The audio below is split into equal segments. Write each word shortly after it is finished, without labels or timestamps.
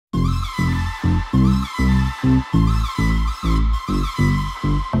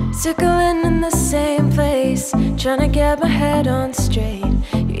Circling in the same place, trying to get my head on straight.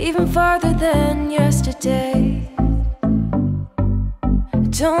 You're even farther than yesterday. I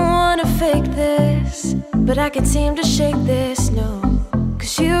don't wanna fake this, but I can't seem to shake this, no.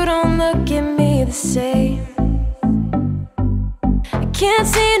 'Cause you don't look at me the same. I can't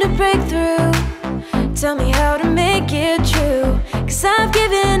seem to break through. Tell me how to make it true, 'cause I've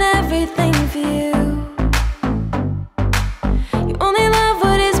given everything for you. You only love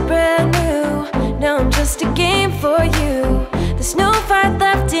what is brand new. Now I'm just a game for you. There's no fight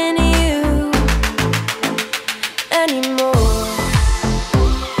left in you anymore.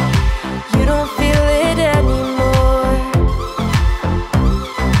 You don't feel it anymore,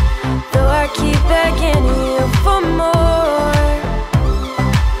 though I keep begging you for more.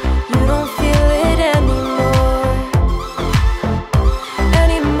 You don't feel it anymore,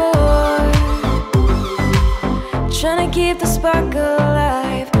 anymore. Trying to keep the spark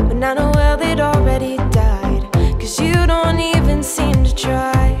alive, but I know well it already died. 'Cause you don't even seem to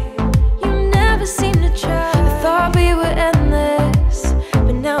try. You never seem to try. I thought we were endless,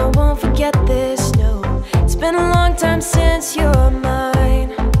 but now I won't forget this, no. It's been a long time since you're mine.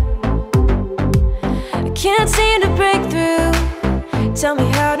 I can't seem to break through. Tell me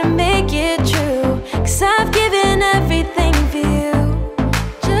how to make it true, 'cause I've given everything for you.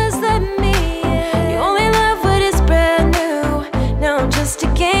 Just let me in. You only love what is brand new. Now I'm just a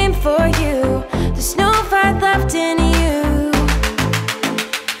game for you. There's no fight left in you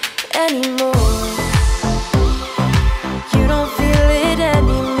anymore. You don't feel it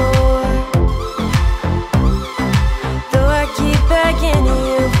anymore, though I keep begging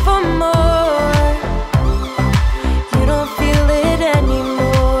you for more. You don't feel it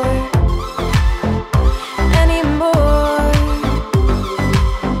anymore, anymore.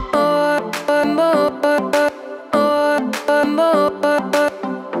 More, more, more,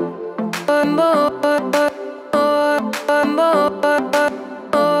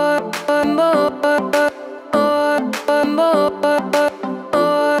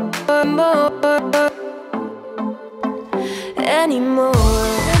 anymore,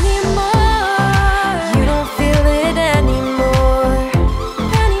 anymore. You don't feel it anymore,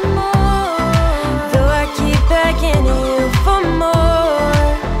 anymore, though I keep begging you for more.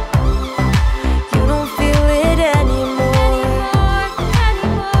 You don't feel it anymore,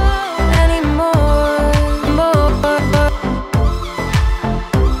 anymore, more,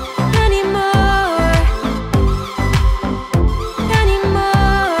 anymore,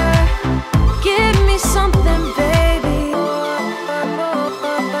 anymore. Give me something, baby.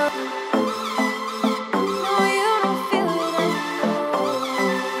 No, you don't feel it anymore.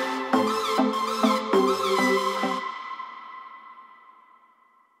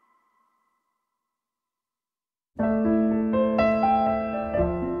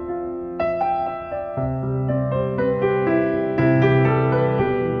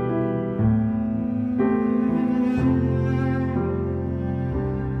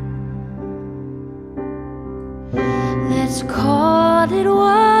 Let's call it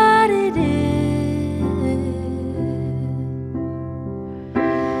what it is,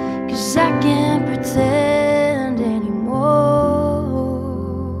 'cause I can't pretend anymore.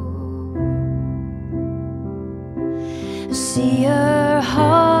 I see your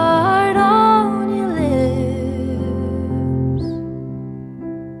heart on your lips,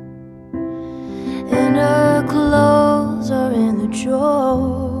 and her clothes are in the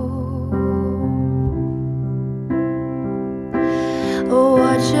drawer. Oh,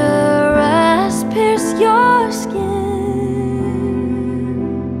 watch her eyes pierce your skin,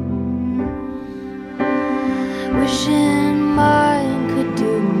 wishing mine could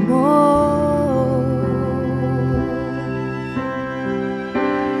do more.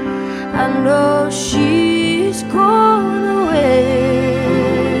 I know she's gone away,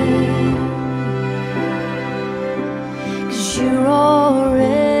 'cause you're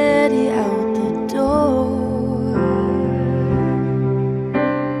already out the door.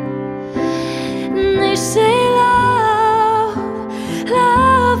 They say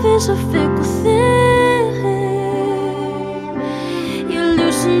love is a fickle thing. You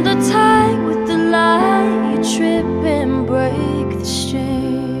loosen the tie with the lie, you trip and break the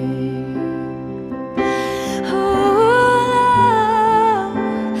string. Oh,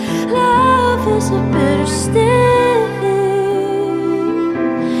 love is a bitter sting.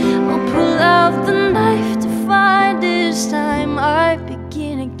 I'll pull out the knife to find this time I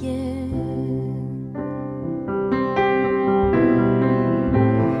begin again.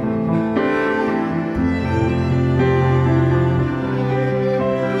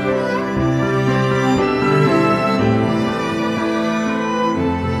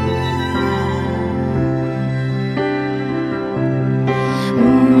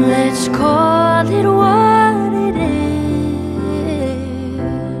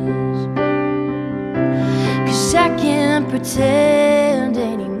 pretend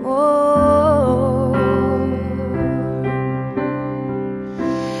anymore.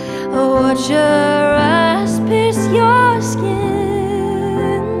 Watch your eyes pierce your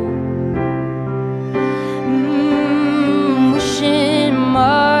skin, wishing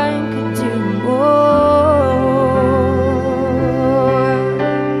mine could do more.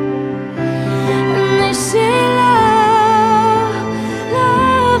 And they say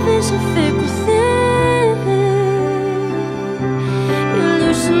love is a fickle thing. You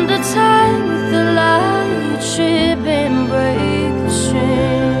loosen the tie with the lie, you trip and break the string.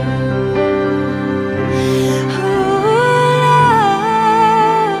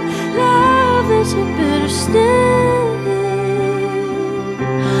 A bitter sting.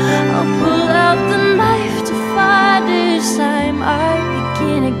 I'll pull out the knife to find this time I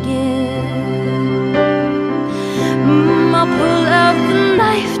begin again. I'll pull out the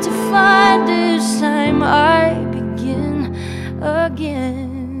knife to find this time I begin again.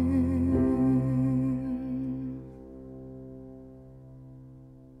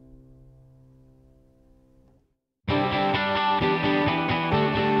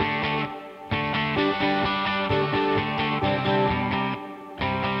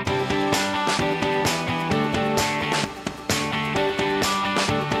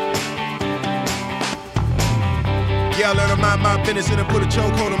 Yeah, let her mind my business and put a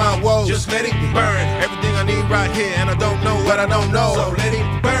chokehold on my woes. Just let it burn. Everything I need right here, and I don't know what I don't know. So let it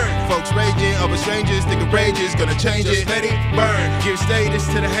burn. Folks raging over strangers, thinking rage is gonna change it. Just let it burn. Give status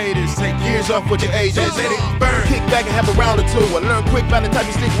to the haters, take years off what your age is. Let it burn. Kick back and have a round or two. I learn quick by the type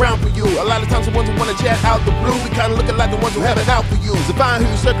you stick around for you. A lot of times the ones who wanna chat out the blue, we kinda looking like the ones who have it out for you. So find who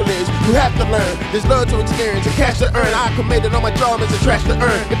your circle is, you have to learn. There's love to experience and cash to earn. I committed on my job as a trash to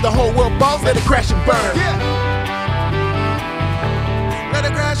earn. If the whole world falls, let it crash and burn. Yeah. Let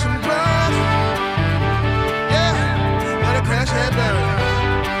it crash and burn. Yeah, let it crash and burn.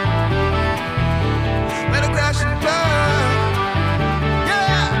 Let it crash and burn.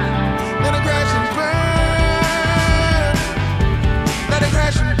 Yeah, let it crash and burn. Let it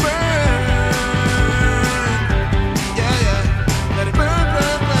crash and burn. Yeah, yeah. Let it burn,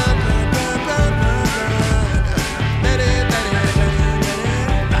 burn, burn, burn, burn, burn, burn. Let it.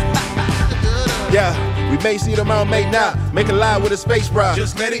 Yeah. We may see tomorrow, may not. Make a lie with a space bra.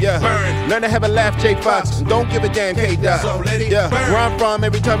 Just let it burn. Learn to have a laugh, J Fox. And don't give a damn, K-Dot. So let it burn. Where I'm from,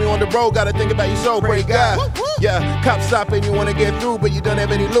 every time you on the road, gotta think about your soul, pray God. Yeah, cops stopping, you wanna get through, but you don't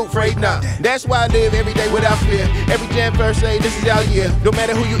have any loot, afraid not. That's why I live every day without fear. Every Jan first say, this is our year. No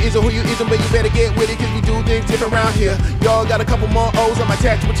matter who you is or who you isn't, but you better get with it, cause we do things different around here. Y'all got a couple more O's on my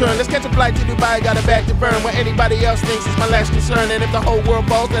tax return. Let's catch a flight to Dubai, got a back to burn. What anybody else thinks is my last concern. And if the whole world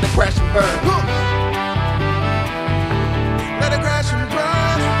falls, let it crash and burn. Let it crash and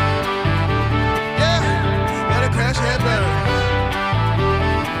burn. Yeah, let it crash and burn.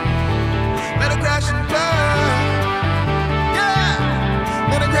 Let it crash and burn.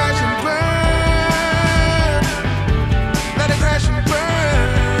 Yeah, let it crash and burn. Let it crash and burn.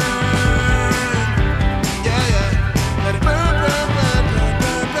 Yeah, yeah. Let it burn, burn, burn, burn,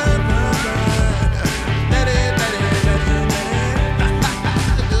 burn, burn, burn, burn. Let it.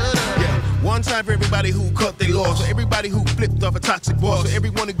 Yeah, one time for everybody who cut their laws. For everybody who flipped off a toxic boss. For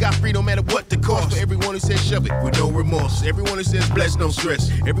everyone who got free no matter what the cost. For everyone who says shove it with no remorse. Everyone who says bless, no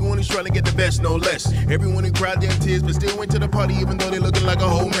stress. Everyone who's trying to get the best, no less. Everyone who cried their tears but still went to the party even though they looking like a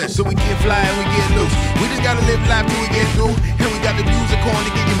whole mess. So we get fly and we get loose. We just gotta live life till we get through. And we got the music on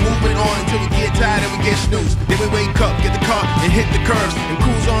to get you moving on until we get tired and we get snooze. Then we wake up, get the car and hit the curves and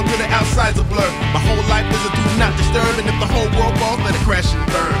cruise on till the outside's a blur. My whole life is a do not disturb, and if the whole world falls, let it crash and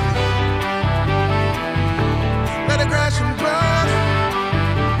burn. Let it crash and burn.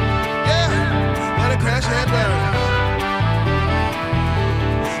 Yeah, let it crash and burn.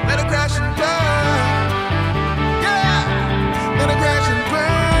 Let it crash and burn. Yeah, let it crash and burn.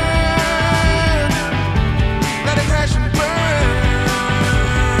 Let it crash and burn.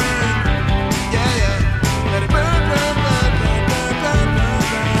 Yeah, yeah. Let it burn, burn, burn, burn, burn, burn, burn,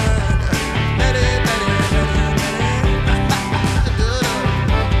 burn. Let it.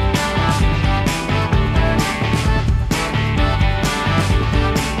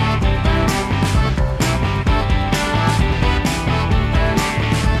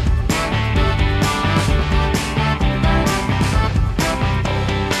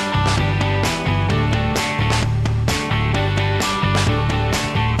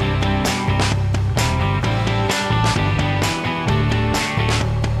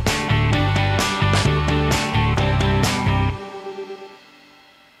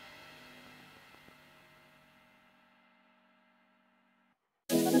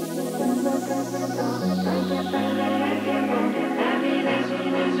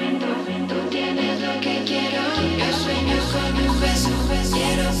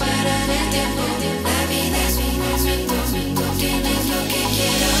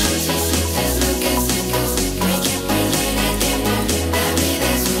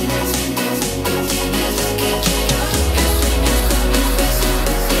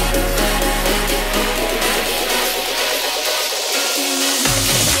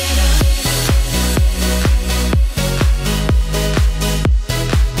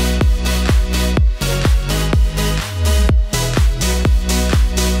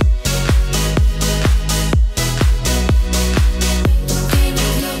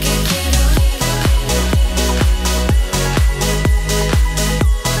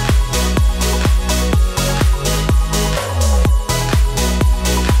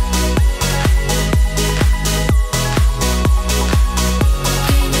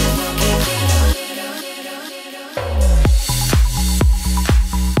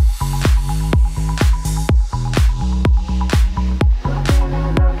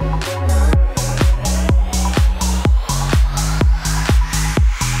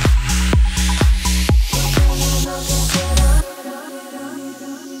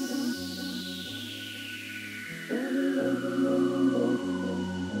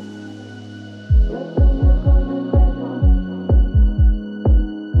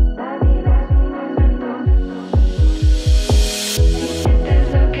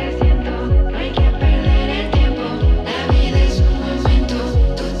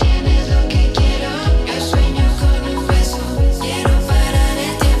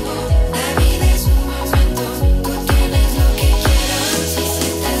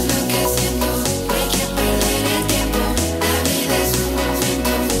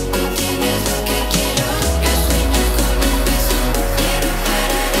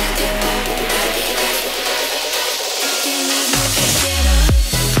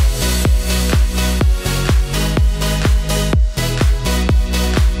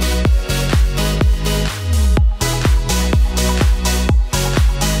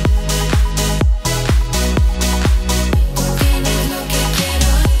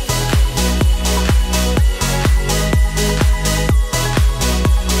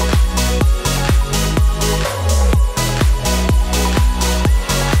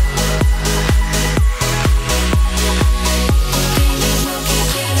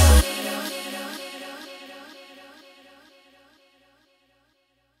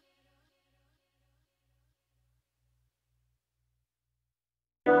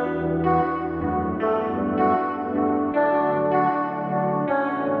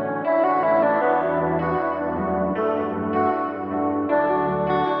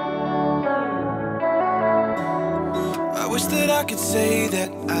 wish that I could say that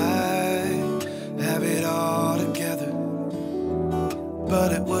I have it all together,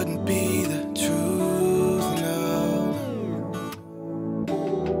 but it wouldn't be the truth, no.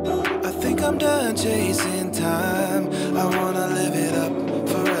 I think I'm done chasing time. I wanna live it up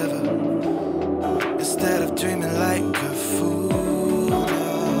forever, instead of dreaming like a fool,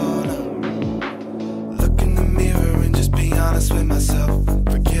 no, no. Look in the mirror and just be honest with myself.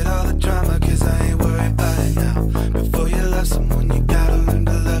 Forget all the drama, cause I ain't worried about it now. Before you love someone, you gotta learn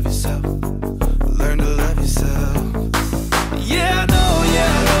to love yourself. Learn to love yourself. Yeah, I know,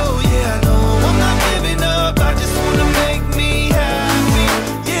 yeah, I know, yeah, I know. I'm not giving up, I just wanna make me happy.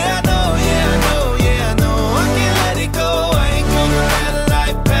 Yeah, I know, yeah, I know, yeah, I know. I can't let it go, I ain't gonna let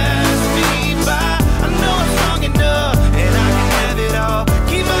life pass me by. I know I'm strong enough, and I can have it all.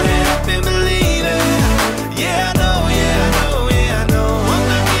 Keep my head up and believe it. Yeah, I know, yeah, I know, yeah, I know. I'm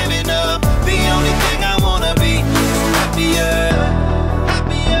not giving up, the only thing I wanna be is happier.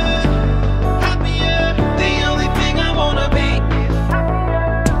 Happier, happier, the only thing I wanna be.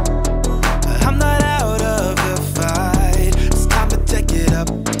 I'm not out of the fight, it's time to take it up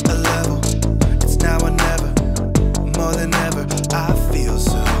a level. It's now or never, more than ever, I feel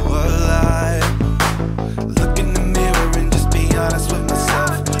so alive. Look in the mirror and just be honest with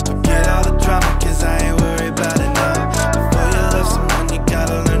myself. Forget all the drama, cause I ain't worried about it now. Before you love someone, you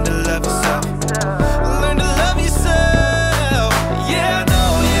gotta learn to love yourself. Learn to love yourself. Yeah, I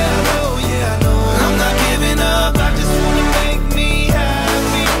know, yeah, I know, yeah, I know. I'm not giving up, I just wanna make me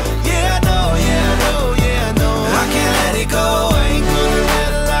happy. Yeah, I know, yeah, I know, yeah, I know. I can't let it go, I ain't gonna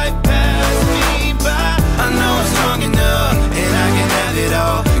let life pass me by. I know I'm strong enough, and I can have it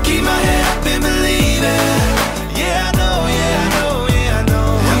all. Keep my head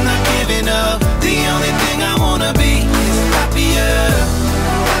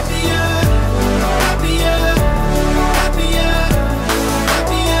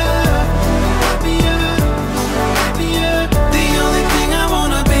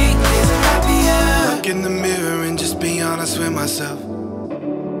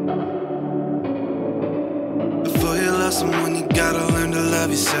love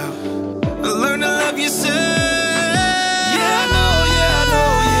yourself. Learn to love yourself. Yeah, I know.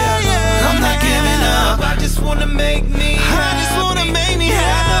 I'm not giving up. I just wanna make me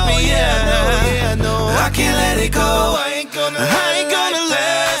happy. Yeah, I know. I can't let it go. I ain't gonna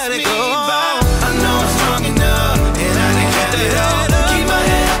let it go. I know I'm strong enough, and I can get it all. Keep my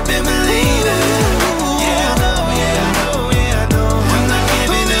head up and believe it. Yeah, I know. I'm not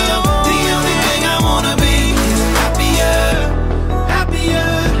giving up. The only thing I wanna be is happier.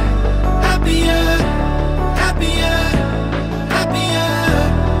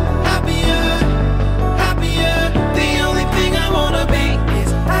 The only thing I wanna be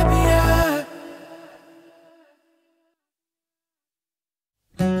is happier.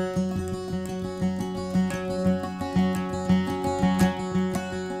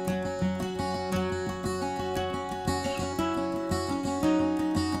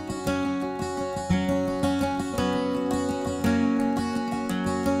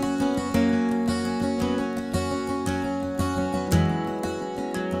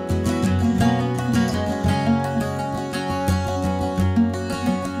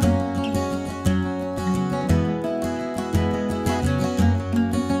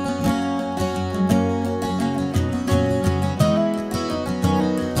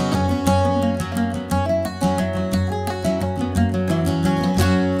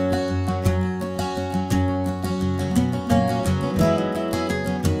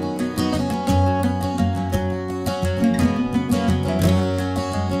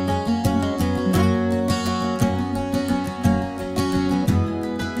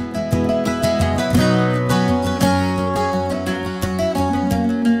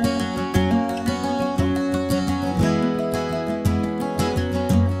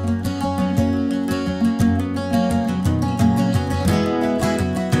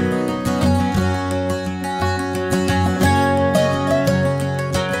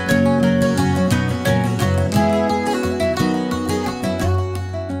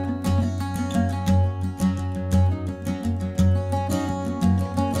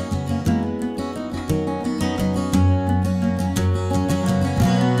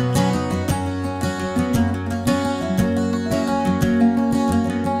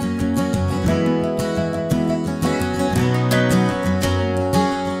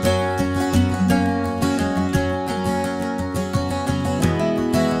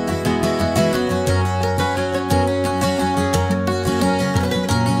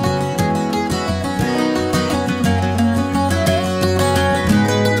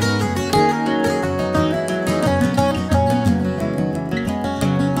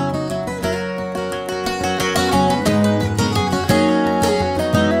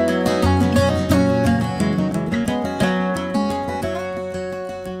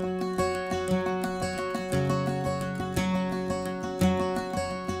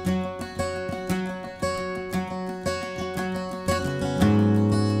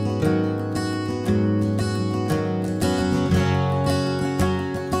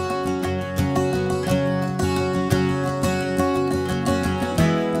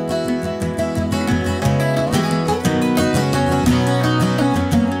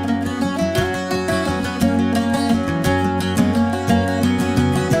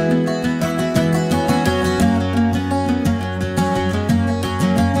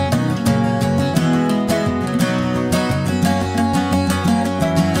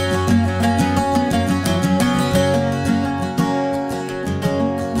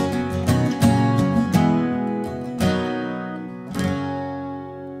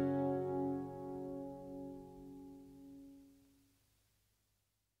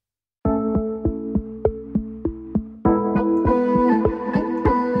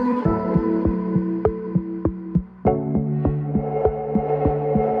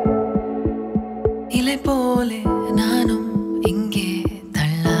 இலை போலே நானும் இங்கே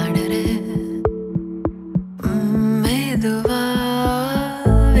தள்ளாடுறேன். மெதுவா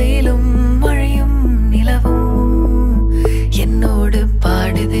வெயிலும் மழையும் நிலவும் என்னோடு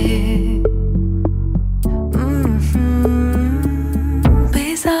பாடுதே.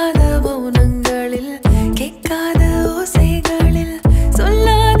 பேசாத மௌனங்களில் கேட்காத ஓசைகளில்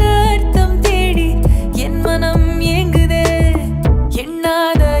சொல்லாத அர்த்தம் தேடி என் மனம் ஏங்குதே.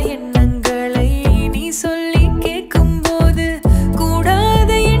 எண்ணாத எண்ணங்களை நீ சொல்லி கேட்கும் போது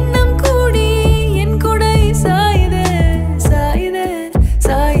கூடாத எண்ணம் கூடி என் கொடை சாயுதே சாயுதே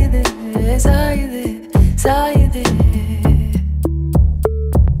சாயுதே சாயுதே சாயுதே.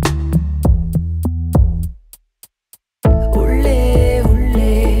 உள்ளே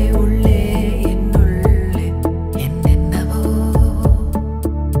உள்ளே உள்ளே என்னுள்ளே என்னென்னவோ.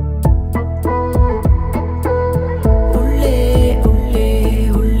 உள்ளே உள்ளே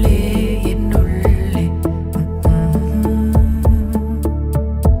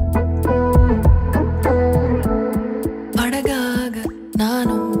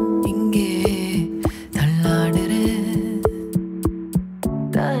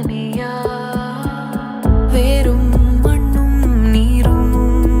தனியா வேறும் மண்ணும் நீரும்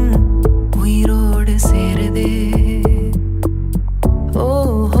உயிரோடு சேருதே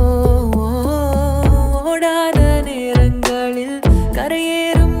ஓஹோ ஓடாத நேரங்களில்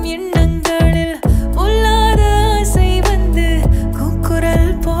கரையேறும் எண்ணங்களில் பொல்லாத ஆசை வந்து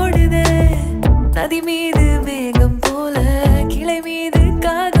கூக்குரல் போடுதே நதி மீது மேகம் போல கிளை மீது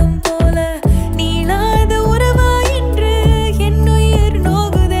காகம் போல நீளாத உறவா என்று என் உயிர்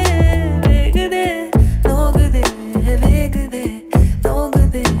நோகுதே வேகுதே நோகுதே வேகுதே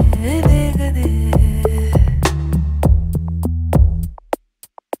நோகுதே வேகுதே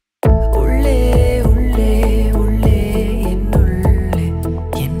உள்ளே உள்ளே உள்ளே என்னுள்ளே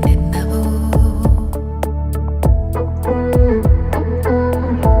என்னென்னவோ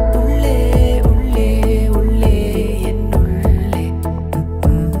உள்ளே உள்ளே உள்ளே என்னுள்ளே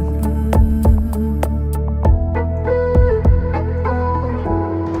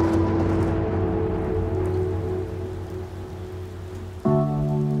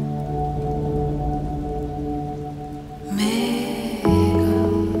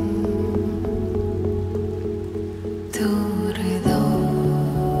மேகம் தூறுதோ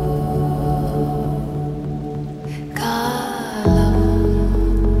காலம்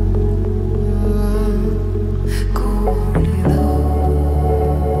கூடுதோ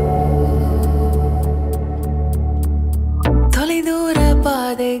தொலைதூர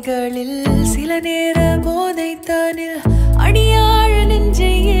பாதைகளில் சில நேர போதைத்தானில் அடியாழ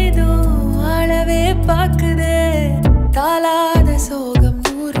நெஞ்சை ஏதோ ஆளவே பாக்குதே தாளாத சோகம்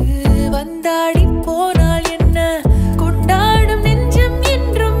நூறு வந்தாடி போனால் என்ன கொண்டாடும் நெஞ்சம்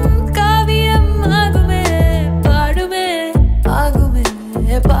என்றும் காவியம் ஆகுமே பாடுமே ஆகுமே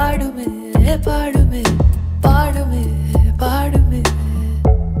பாடுமே பாடுமே பாடுமே பாடுமே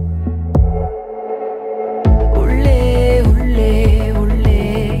உள்ளே உள்ளே உள்ளே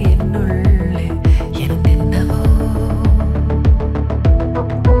என்னுள்ளே என்னென்னவோ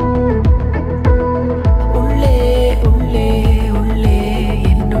உள்ளே உள்ளே உள்ளே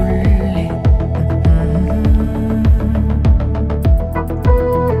என்னுள்ளே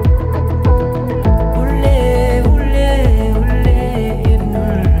உள்ளே உள்ளே உள்ளே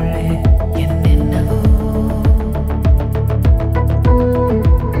என்னுள்ளே என்னென்னவோ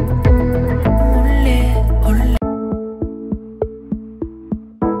உள்ளே உள்ளே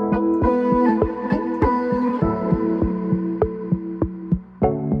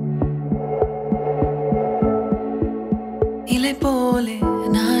இலை போலே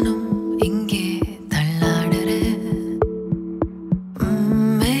நானும் இங்கே தள்ளாடுறேன்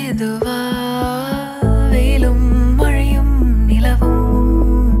மெதுவா